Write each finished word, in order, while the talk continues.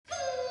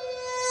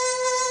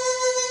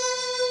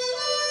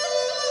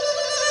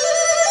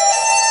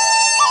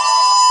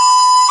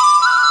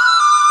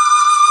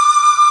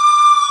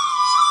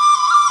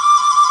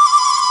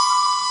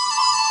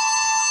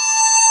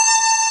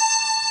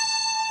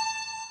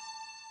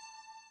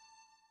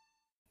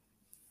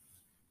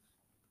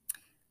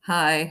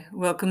Hi,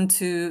 welcome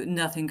to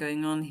Nothing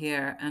Going On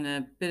here and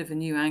a bit of a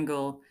new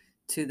angle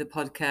to the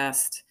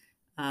podcast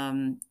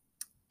um,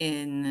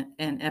 in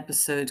an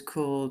episode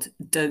called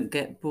Don't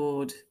Get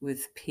Bored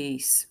with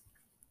Peace.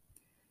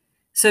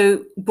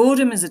 So,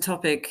 boredom is a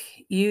topic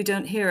you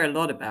don't hear a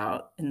lot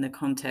about in the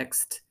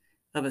context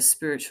of a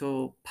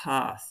spiritual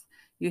path.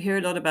 You hear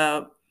a lot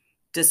about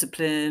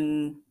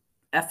discipline,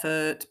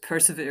 effort,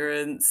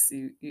 perseverance.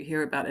 You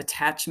hear about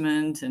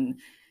attachment and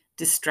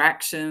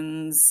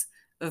distractions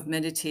of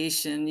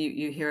meditation.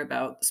 You hear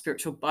about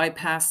spiritual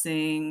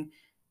bypassing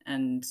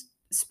and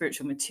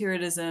spiritual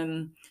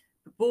materialism.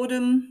 But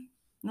boredom,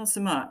 not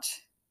so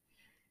much.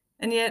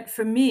 And yet,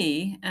 for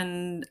me,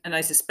 and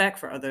I suspect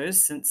for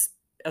others, since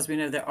as we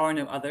know there are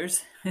no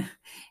others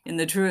in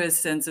the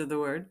truest sense of the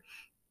word,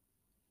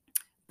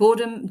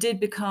 boredom did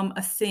become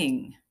a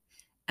thing.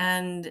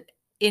 And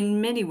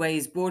in many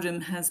ways,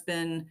 boredom has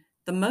been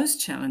the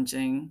most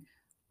challenging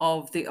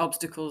of the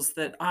obstacles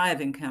that I've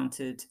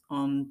encountered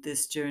on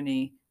this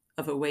journey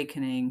of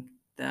awakening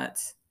that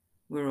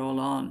we're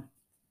all on.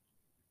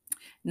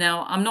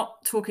 Now, I'm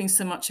not talking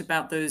so much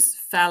about those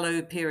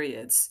fallow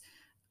periods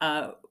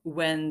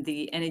when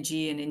the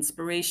energy and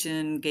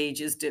inspiration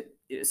gauges dip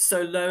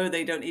so low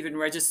they don't even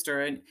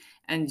register,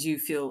 and you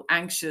feel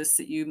anxious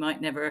that you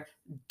might never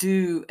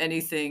do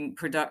anything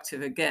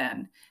productive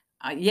again.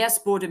 Yes,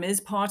 boredom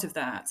is part of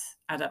that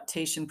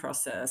adaptation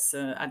process,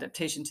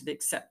 adaptation to the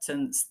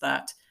acceptance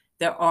that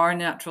there are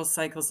natural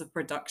cycles of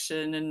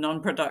production and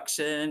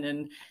non-production,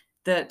 and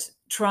that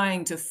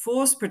trying to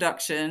force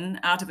production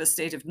out of a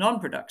state of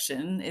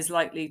non-production is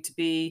likely to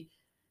be,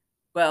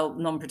 well,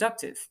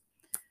 non-productive.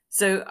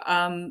 So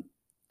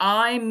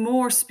I'm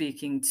more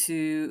speaking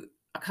to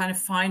a kind of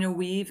finer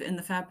weave in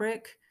the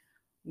fabric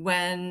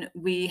when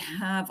we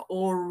have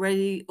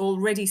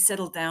already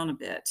settled down a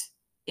bit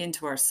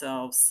into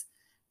ourselves,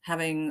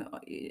 having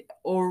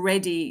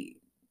already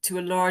to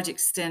a large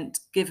extent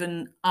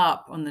given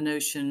up on the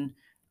notion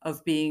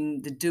of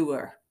being the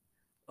doer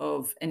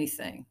of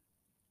anything,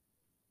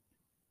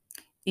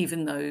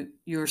 even though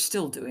you're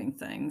still doing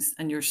things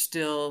and you're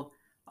still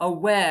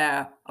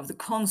aware of the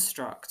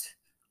construct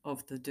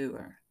of the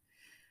doer.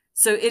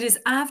 So it is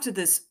after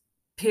this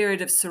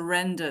period of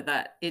surrender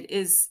that it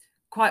is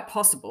quite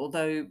possible,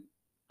 though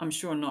I'm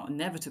sure not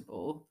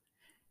inevitable,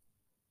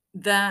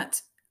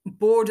 that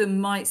boredom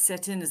might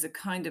set in as a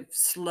kind of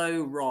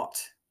slow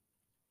rot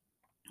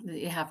that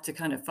you have to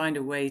kind of find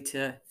a way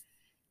to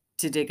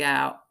dig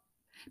out.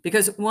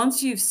 Because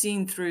once you've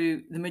seen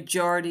through the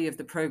majority of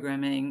the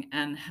programming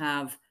and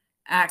have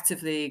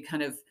actively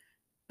kind of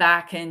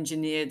back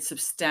engineered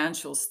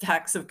substantial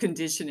stacks of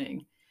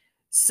conditioning,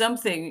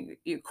 something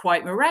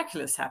quite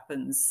miraculous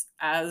happens,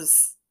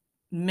 as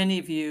many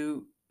of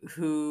you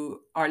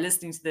who are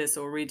listening to this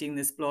or reading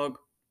this blog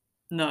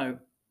know.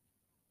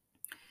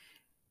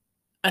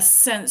 A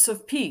sense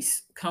of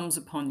peace comes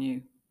upon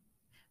you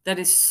that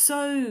is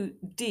so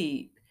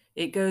deep,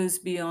 it goes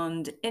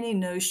beyond any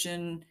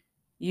notion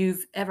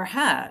you've ever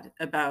had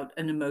about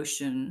an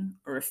emotion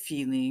or a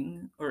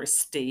feeling or a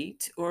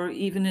state or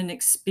even an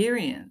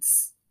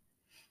experience.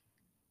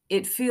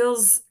 It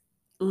feels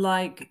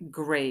like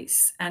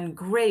grace, and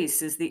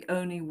grace is the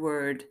only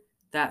word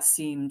that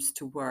seems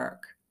to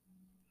work.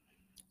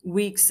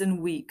 Weeks and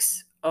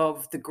weeks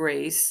of the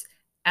grace,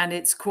 and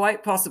it's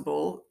quite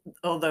possible,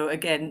 although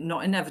again,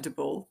 not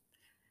inevitable,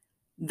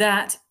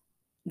 that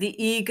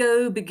the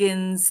ego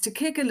begins to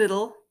kick a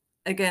little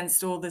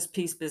against all this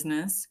peace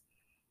business.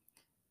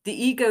 The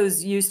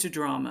ego's used to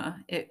drama.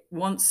 It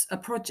wants a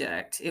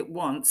project, it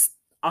wants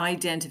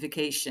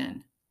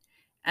identification.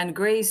 And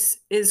grace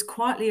is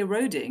quietly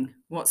eroding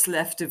what's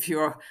left of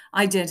your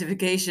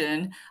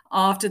identification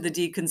after the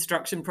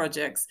deconstruction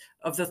projects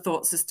of the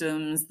thought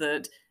systems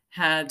that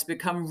had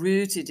become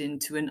rooted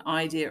into an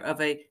idea of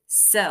a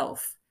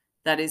self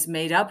that is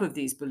made up of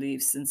these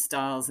beliefs and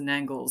styles and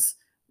angles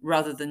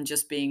rather than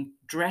just being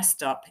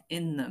dressed up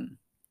in them.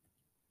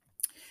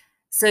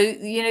 So,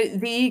 the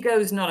ego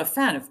is not a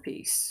fan of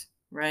peace,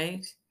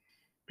 right?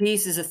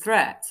 Peace is a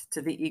threat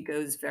to the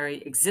ego's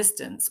very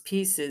existence.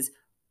 Peace is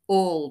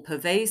all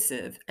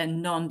pervasive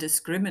and non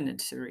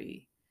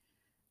discriminatory.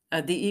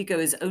 The ego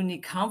is only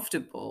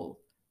comfortable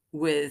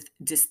with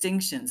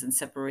distinctions and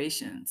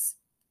separations.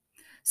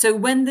 So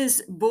when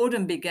this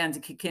boredom began to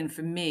kick in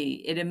for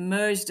me, it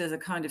emerged as a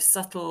kind of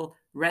subtle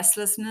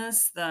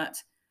restlessness that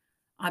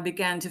I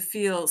began to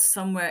feel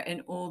somewhere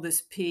in all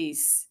this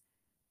peace.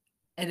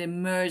 It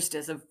emerged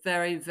as a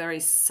very, very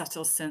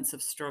subtle sense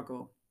of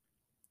struggle.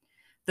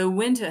 The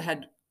winter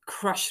had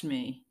crushed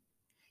me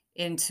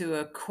into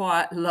a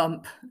quiet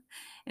lump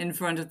in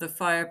front of the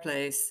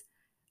fireplace,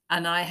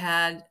 and I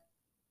had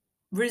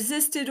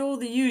resisted all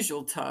the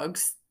usual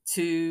tugs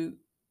to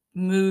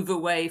move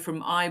away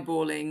from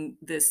eyeballing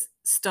this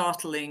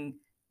startling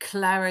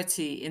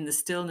clarity in the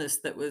stillness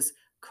that was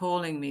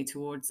calling me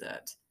towards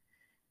it.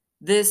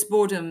 This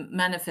boredom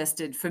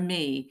manifested for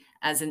me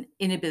as an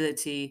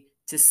inability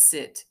to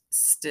sit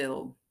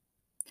still.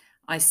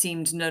 I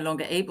seemed no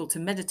longer able to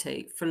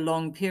meditate for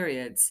long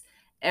periods,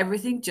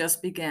 everything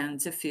just began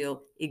to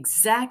feel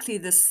exactly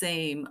the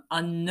same,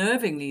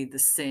 unnervingly the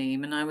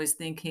same. And I was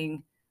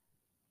thinking,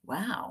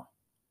 wow,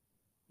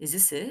 is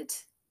this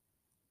it?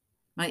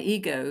 My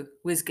ego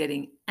was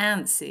getting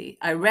antsy.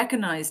 I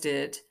recognized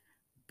it,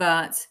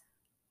 but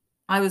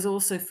I was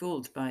also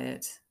fooled by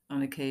it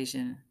on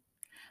occasion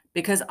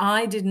because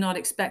I did not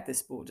expect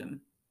this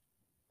boredom,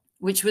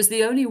 which was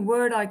the only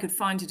word I could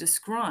find to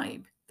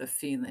describe the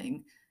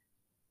feeling.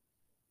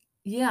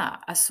 Yeah,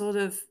 a sort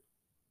of,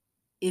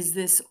 is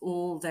this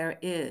all there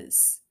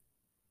is?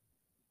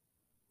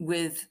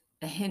 With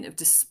a hint of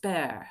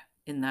despair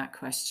in that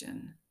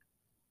question.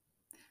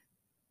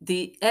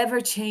 The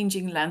ever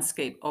changing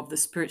landscape of the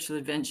spiritual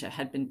adventure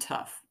had been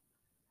tough,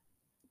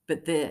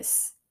 but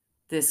this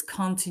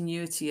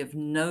continuity of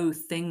no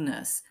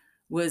thingness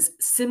was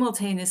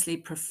simultaneously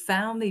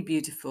profoundly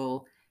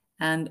beautiful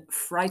and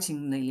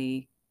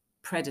frighteningly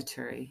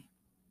predatory.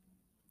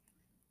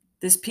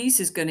 This piece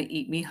is going to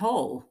eat me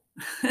whole,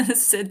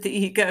 said the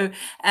ego.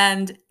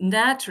 And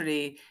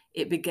naturally,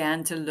 it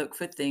began to look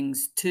for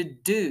things to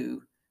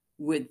do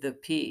with the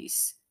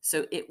piece.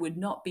 So it would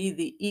not be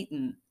the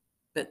eaten,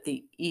 but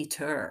the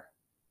eater.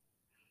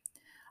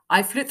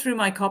 I flipped through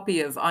my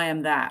copy of I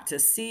Am That to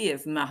see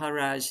if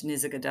Maharaj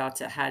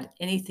Nisargadatta had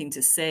anything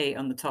to say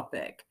on the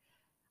topic.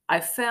 I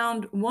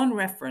found one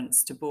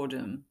reference to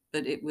boredom,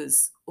 but it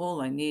was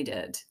all I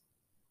needed.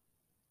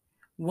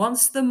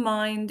 Once the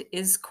mind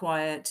is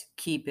quiet,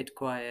 keep it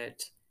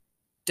quiet.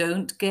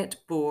 Don't get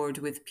bored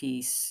with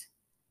peace.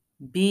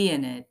 Be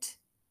in it.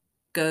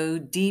 Go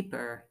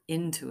deeper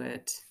into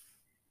it.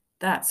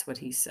 That's what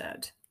he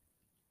said.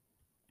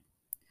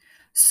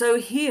 So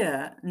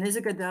here,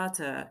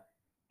 Nisargadatta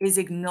is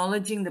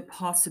acknowledging the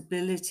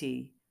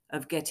possibility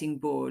of getting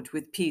bored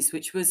with peace,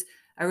 which was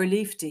a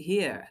relief to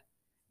hear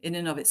in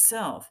and of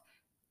itself.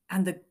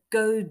 And the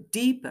go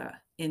deeper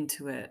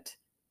into it,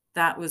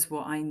 that was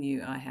what I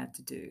knew I had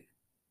to do,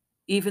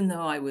 even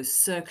though I was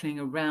circling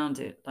around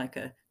it like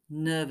a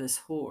nervous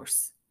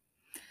horse.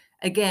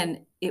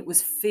 Again, it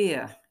was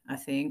fear, I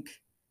think,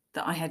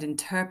 that I had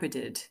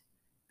interpreted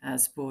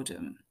as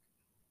boredom.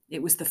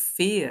 It was the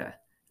fear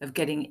of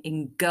getting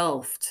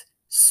engulfed,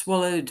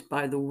 swallowed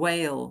by the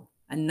whale,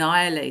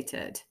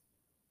 annihilated.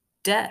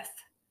 Death,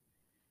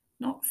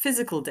 not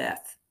physical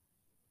death,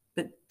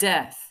 but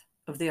death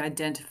of the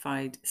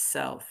identified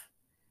self.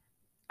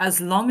 As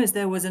long as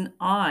there was an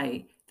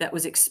I that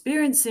was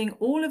experiencing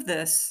all of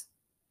this,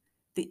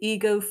 the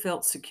ego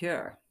felt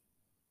secure.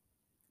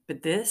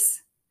 But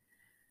this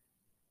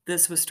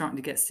was starting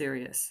to get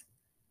serious.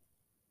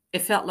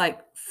 It felt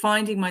like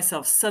finding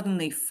myself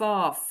suddenly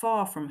far,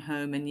 far from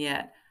home, and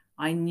yet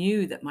I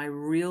knew that my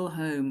real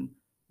home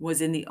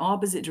was in the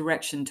opposite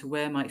direction to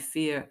where my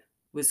fear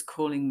was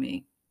calling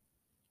me.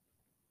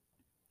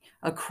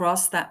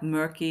 Across that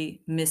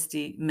murky,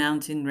 misty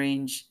mountain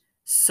range,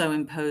 so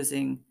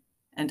imposing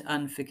and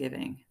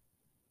unforgiving.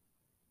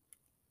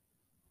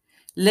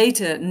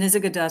 Later,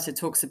 Nisargadatta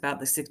talks about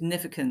the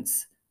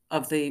significance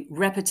of the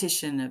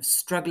repetition of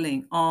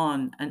struggling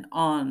on and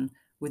on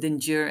with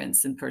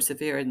endurance and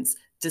perseverance,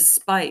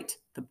 despite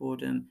the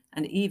boredom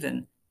and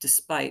even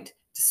despite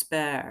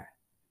despair,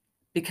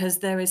 because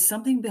there is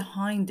something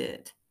behind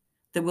it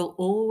that will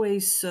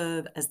always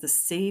serve as the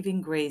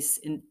saving grace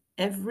in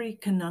every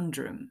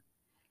conundrum,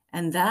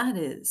 and that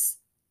is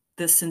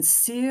the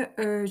sincere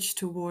urge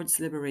towards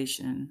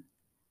liberation,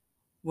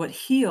 what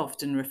he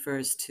often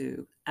refers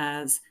to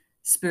as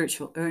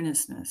spiritual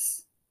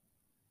earnestness.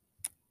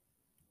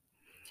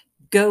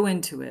 Go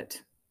into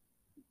it.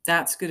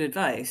 That's good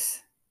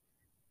advice.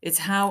 It's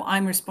how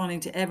I'm responding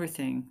to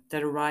everything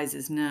that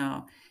arises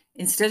now.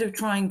 Instead of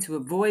trying to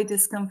avoid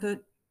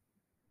discomfort,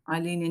 I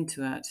lean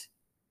into it.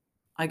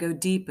 I go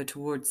deeper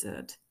towards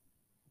it.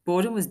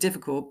 Boredom was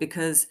difficult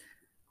because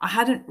I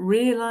hadn't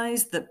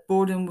realized that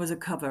boredom was a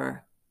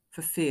cover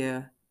for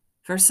fear,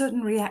 for a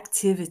certain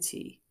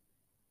reactivity,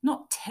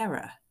 not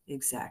terror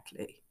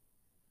exactly,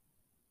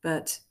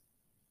 but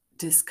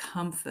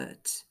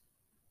discomfort,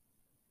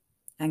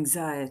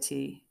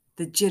 anxiety,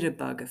 the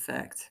jitterbug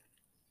effect.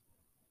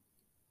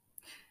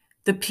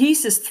 The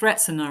peace as threat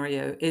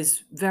scenario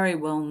is very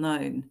well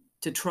known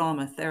to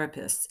trauma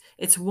therapists.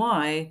 It's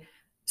why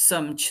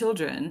some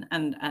children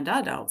and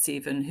adults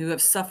even who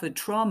have suffered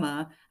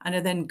trauma and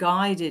are then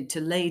guided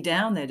to lay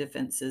down their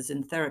defenses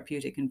in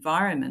therapeutic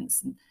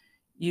environments and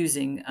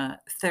using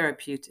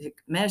therapeutic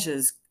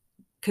measures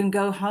can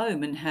go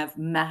home and have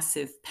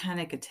massive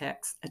panic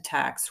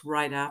attacks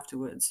right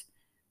afterwards.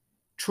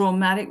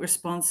 Traumatic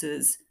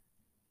responses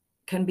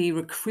can be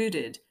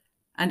recruited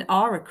and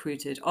are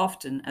recruited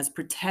often as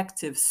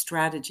protective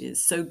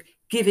strategies. So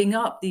giving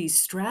up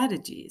these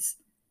strategies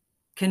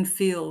can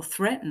feel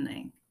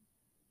threatening,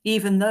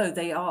 even though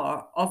they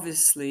are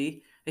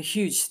obviously a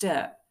huge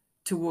step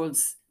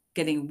towards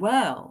getting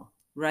well,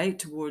 right?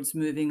 Towards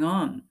moving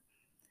on.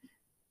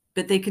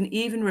 But they can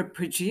even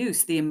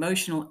reproduce the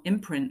emotional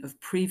imprint of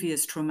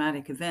previous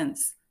traumatic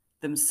events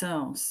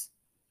themselves.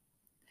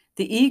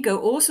 The ego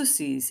also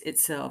sees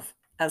itself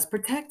as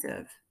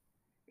protective.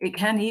 It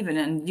can even,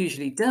 and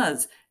usually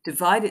does,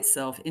 divide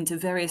itself into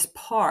various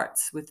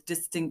parts with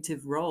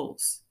distinctive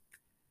roles.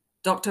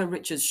 Dr.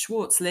 Richard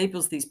Schwartz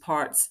labels these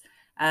parts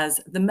as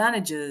the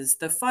managers,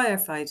 the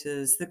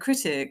firefighters, the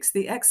critics,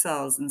 the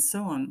exiles, and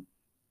so on.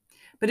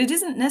 But it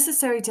isn't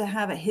necessary to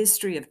have a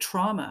history of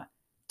trauma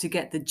to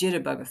get the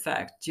jitterbug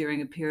effect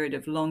during a period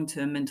of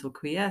long-term mental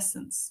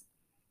quiescence.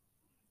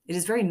 It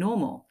is very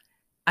normal.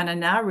 And I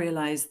now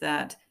realize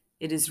that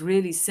it is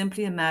really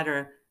simply a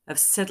matter of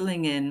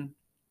settling in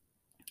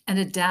and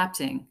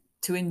adapting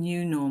to a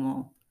new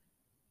normal.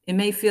 It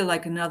may feel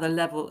like another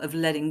level of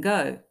letting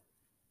go.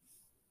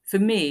 For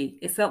me,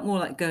 it felt more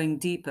like going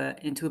deeper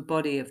into a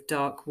body of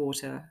dark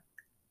water.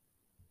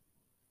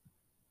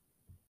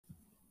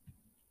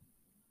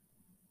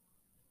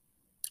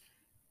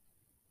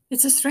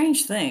 It's a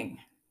strange thing,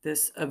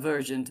 this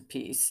aversion to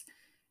peace.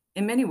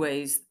 In many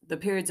ways, the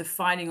periods of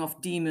fighting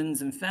off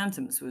demons and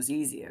phantoms was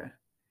easier.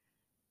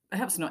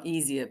 Perhaps not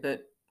easier,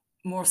 but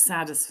more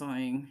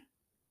satisfying.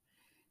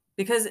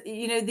 Because,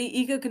 the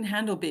ego can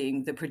handle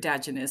being the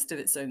protagonist of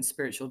its own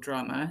spiritual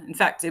drama. In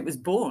fact, it was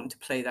born to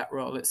play that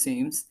role, it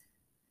seems.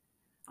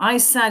 I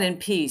sat in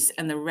peace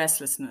and the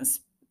restlessness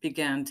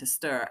began to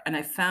stir, and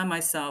I found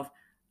myself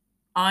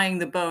eyeing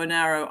the bow and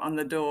arrow on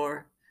the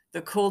door,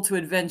 the call to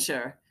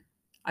adventure.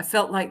 I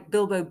felt like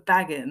Bilbo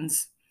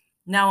Baggins.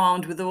 Now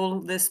armed with all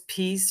this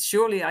peace,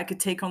 surely I could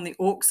take on the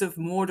orcs of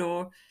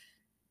Mordor.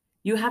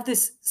 You have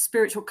this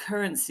spiritual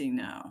currency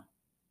now,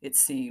 it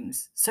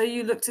seems, so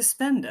you look to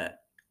spend it.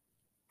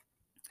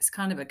 It's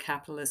kind of a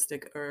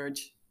capitalistic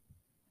urge.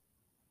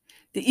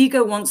 The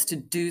ego wants to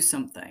do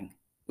something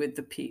with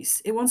the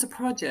peace. It wants a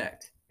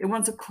project. It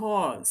wants a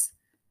cause.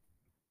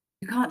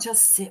 You can't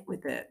just sit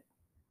with it.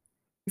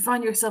 You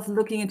find yourself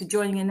looking into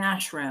joining an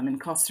ashram in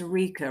Costa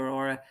Rica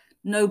or a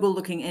noble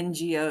looking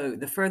NGO.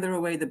 The further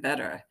away, the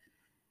better.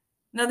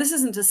 Now, this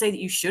isn't to say that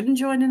you shouldn't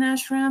join an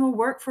ashram or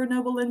work for a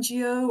noble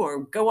NGO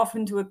or go off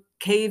into a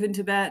cave in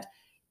Tibet.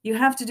 You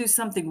have to do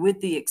something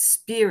with the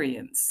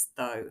experience,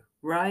 though,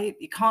 right?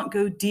 You can't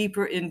go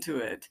deeper into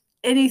it.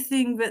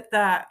 Anything but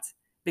that,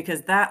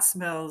 because that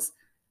smells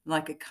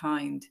like a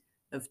kind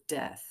of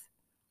death.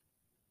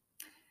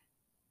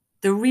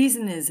 The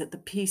reason is that the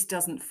peace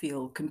doesn't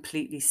feel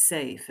completely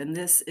safe. And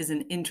this is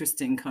an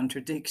interesting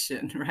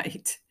contradiction,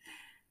 right?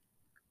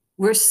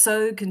 We're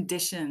so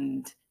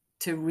conditioned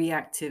to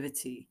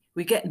reactivity.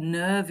 We get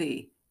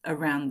nervy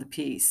around the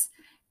peace.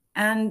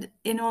 And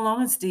in all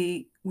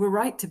honesty, we're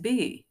right to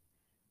be.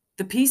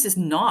 The peace is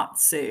not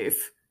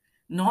safe,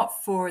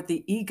 not for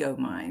the ego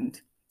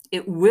mind.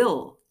 It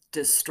will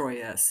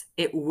destroy us.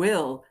 It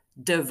will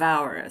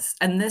devour us.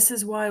 And this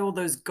is why all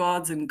those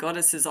gods and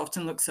goddesses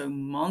often look so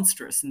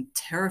monstrous and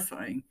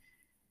terrifying.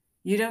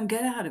 You don't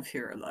get out of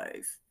here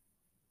alive.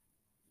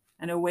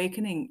 An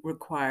awakening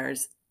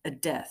requires a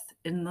death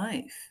in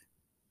life.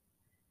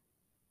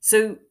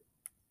 So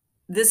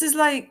this is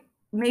like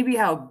maybe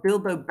how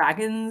Bilbo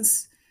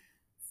Baggins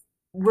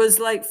was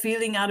like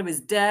feeling out of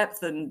his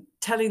depth and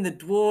telling the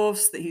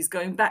dwarfs that he's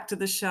going back to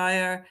the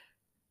Shire.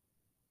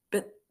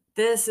 But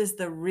this is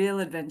the real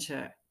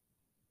adventure.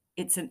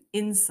 It's an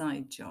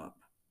inside job,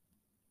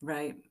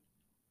 right?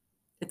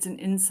 It's an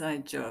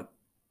inside job.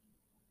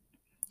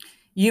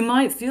 You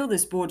might feel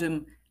this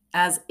boredom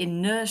as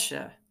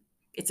inertia.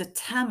 It's a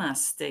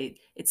tamas state.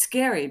 It's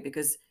scary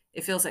because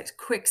it feels like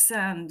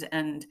quicksand,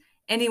 and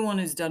anyone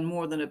who's done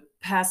more than a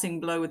passing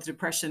blow with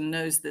depression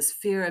knows this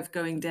fear of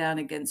going down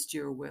against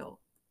your will,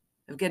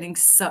 of getting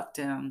sucked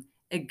down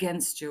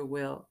against your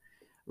will.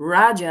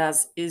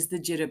 Rajas is the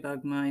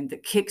jitterbug mind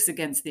that kicks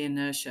against the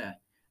inertia.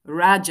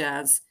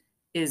 Rajas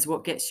is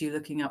what gets you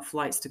looking up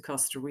flights to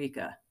Costa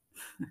Rica.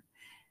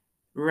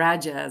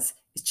 Rajas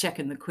is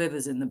checking the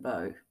quivers in the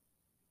bow.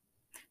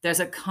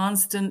 There's a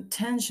constant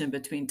tension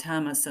between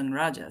tamas and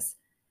rajas,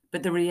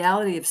 but the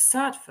reality of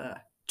sattva,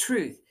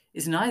 truth,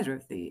 is neither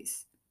of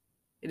these.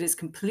 It is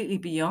completely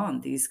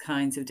beyond these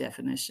kinds of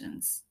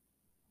definitions.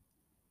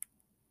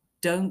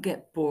 Don't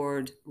get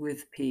bored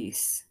with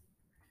peace.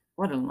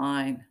 What a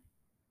line.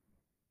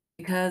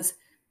 Because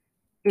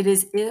it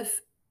is if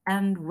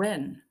and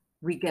when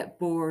we get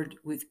bored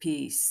with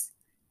peace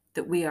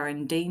that we are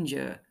in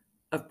danger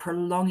of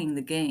prolonging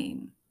the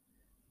game,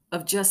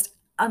 of just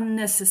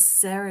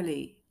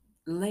unnecessarily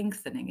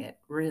lengthening it,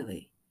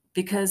 really,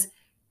 because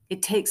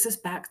it takes us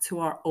back to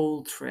our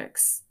old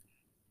tricks.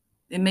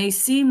 It may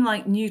seem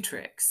like new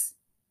tricks,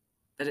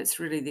 but it's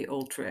really the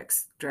old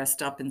tricks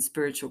dressed up in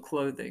spiritual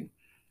clothing.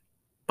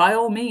 By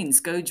all means,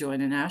 go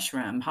join an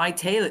ashram,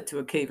 hightail it to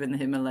a cave in the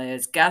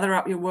Himalayas, gather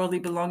up your worldly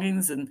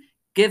belongings and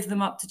give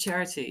them up to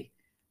charity.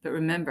 But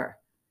remember,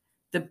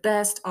 the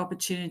best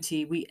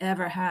opportunity we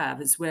ever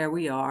have is where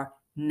we are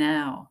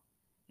now.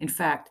 In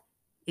fact,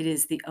 it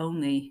is the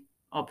only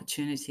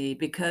opportunity,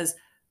 because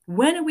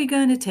when are we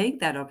going to take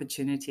that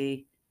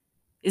opportunity?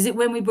 Is it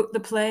when we book the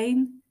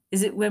plane?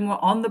 Is it when we're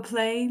on the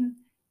plane?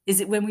 Is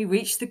it when we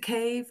reach the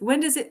cave? When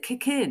does it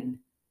kick in?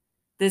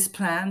 This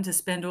plan to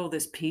spend all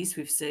this peace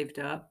we've saved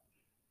up?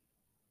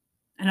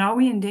 And are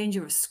we in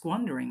danger of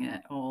squandering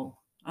it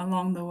all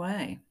along the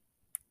way?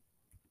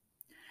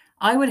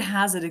 I would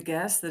hazard a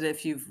guess that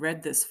if you've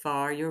read this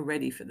far, you're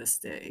ready for this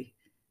day,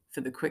 for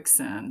the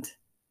quicksand.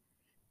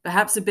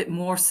 Perhaps a bit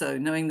more so,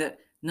 knowing that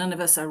none of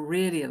us are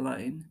really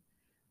alone.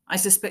 I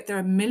suspect there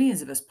are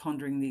millions of us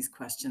pondering these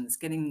questions,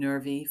 getting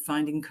nervy,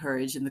 finding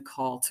courage in the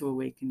call to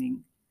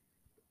awakening.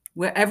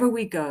 Wherever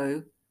we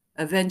go,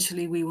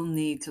 eventually we will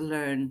need to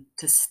learn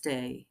to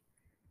stay.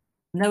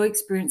 No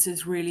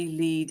experiences really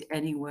lead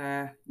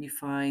anywhere, you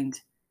find.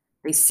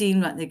 They seem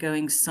like they're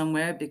going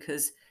somewhere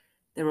because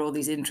there are all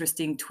these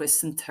interesting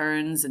twists and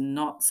turns and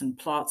knots and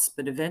plots,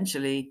 but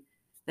eventually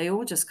they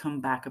all just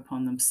come back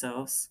upon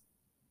themselves.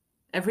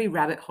 Every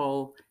rabbit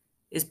hole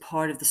is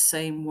part of the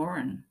same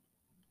warren.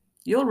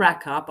 You'll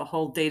rack up a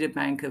whole data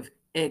bank of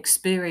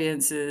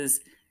experiences,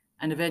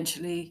 and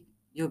eventually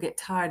you'll get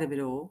tired of it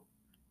all.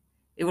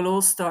 It will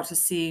all start to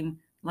seem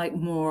like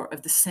more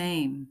of the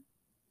same.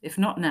 If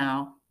not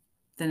now,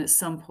 then at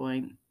some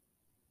point,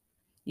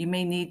 you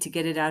may need to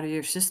get it out of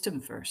your system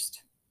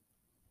first.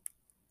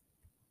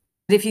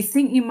 But if you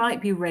think you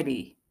might be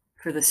ready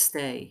for the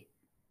stay,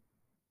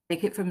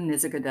 take it from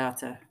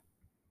Nisargadatta.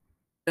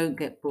 Don't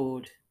get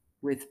bored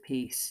with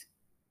peace.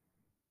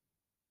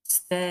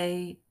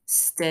 Stay,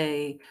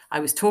 stay.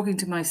 I was talking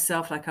to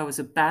myself like I was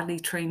a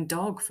badly trained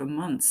dog for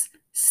months.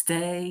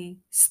 Stay,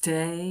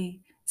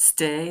 stay,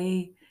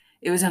 stay.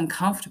 It was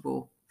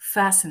uncomfortable,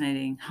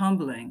 fascinating,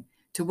 humbling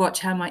to watch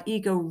how my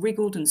ego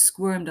wriggled and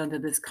squirmed under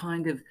this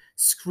kind of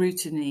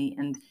scrutiny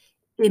and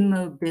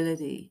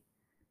immobility.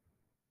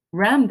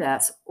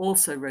 Ramdas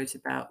also wrote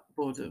about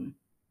boredom.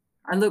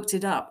 I looked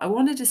it up. I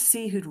wanted to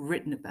see who'd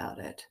written about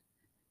it.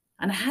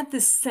 And I had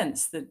this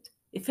sense that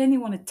if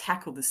anyone had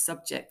tackled the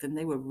subject, then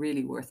they were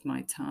really worth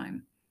my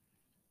time.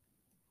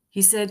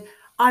 He said,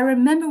 I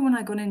remember when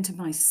I got into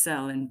my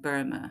cell in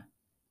Burma.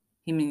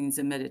 He means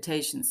a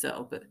meditation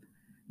cell, but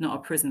not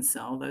a prison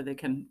cell, though they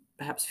can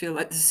perhaps feel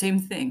like the same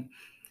thing.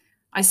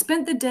 I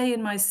spent the day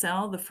in my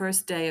cell, the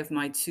first day of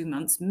my 2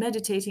 months,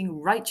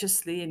 meditating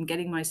righteously and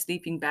getting my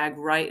sleeping bag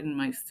right and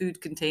my food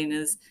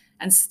containers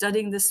and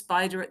studying the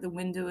spider at the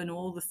window and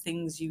all the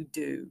things you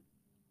do.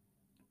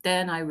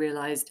 Then I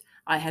realized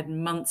I had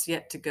months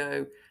yet to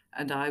go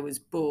and I was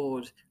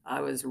bored. I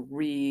was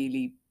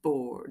really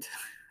bored.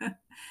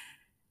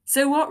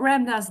 So what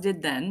Ramdas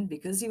did then,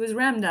 because he was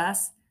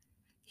Ramdas,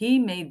 he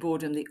made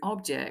boredom the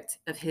object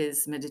of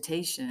his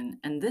meditation.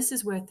 And this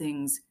is where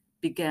things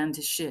began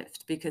to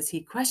shift because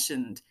he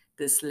questioned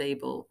this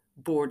label,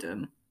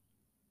 boredom,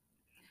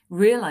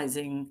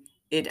 realizing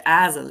it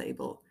as a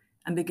label,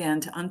 and began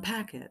to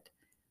unpack it.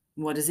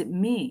 What does it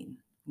mean?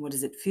 What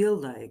does it feel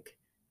like?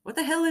 What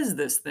the hell is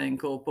this thing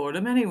called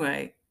boredom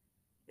anyway?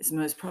 It's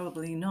most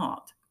probably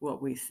not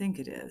what we think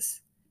it is.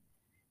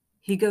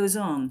 He goes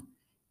on,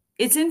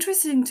 it's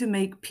interesting to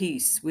make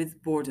peace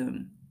with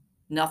boredom.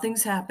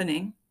 Nothing's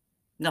happening.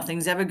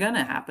 Nothing's ever going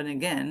to happen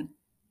again.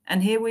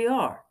 And here we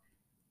are.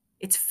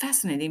 It's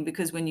fascinating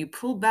because when you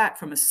pull back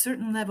from a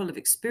certain level of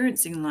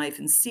experiencing life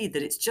and see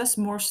that it's just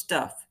more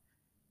stuff,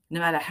 no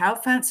matter how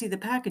fancy the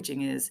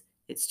packaging is,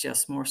 it's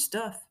just more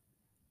stuff.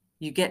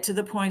 You get to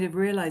the point of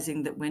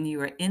realizing that when you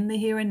are in the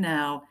here and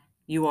now,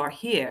 you are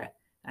here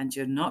and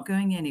you're not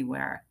going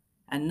anywhere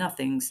and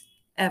nothing's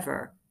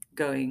ever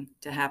going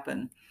to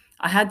happen.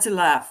 I had to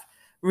laugh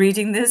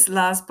reading this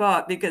last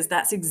part because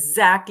that's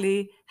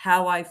exactly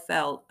how I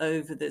felt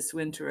over this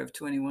winter of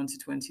 21 to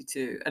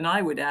 22. And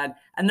I would add,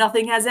 and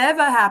nothing has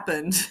ever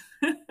happened.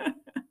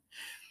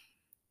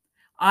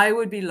 I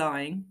would be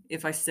lying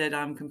if I said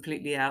I'm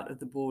completely out of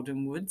the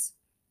boredom woods.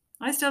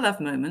 I still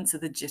have moments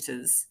of the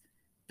jitters,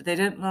 but they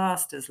don't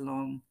last as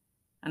long,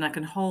 and I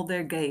can hold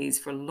their gaze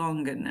for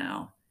longer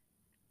now.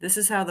 This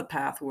is how the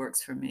path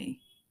works for me.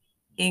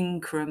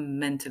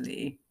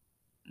 Incrementally,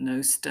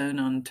 no stone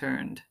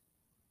unturned.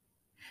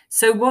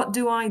 So what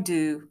do I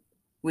do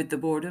with the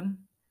boredom?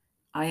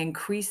 I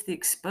increase the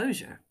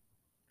exposure.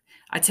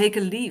 I take a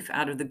leaf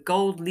out of the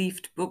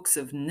gold-leafed books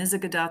of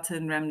Nisargadatta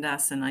and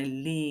Ramdas and I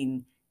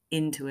lean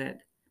into it.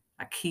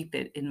 I keep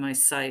it in my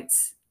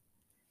sights.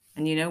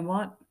 And you know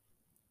what?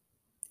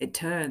 It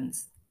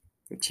turns.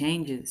 It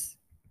changes.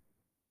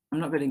 I'm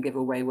not going to give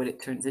away what it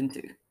turns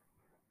into.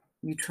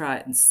 You try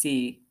it and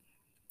see.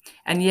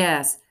 And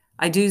yes,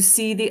 I do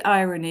see the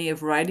irony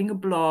of writing a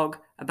blog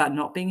about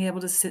not being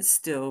able to sit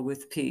still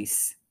with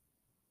peace.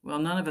 Well,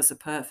 none of us are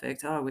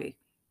perfect, are we?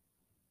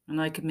 And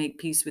I can make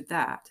peace with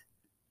that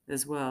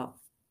as well.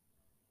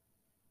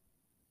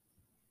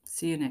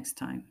 See you next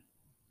time.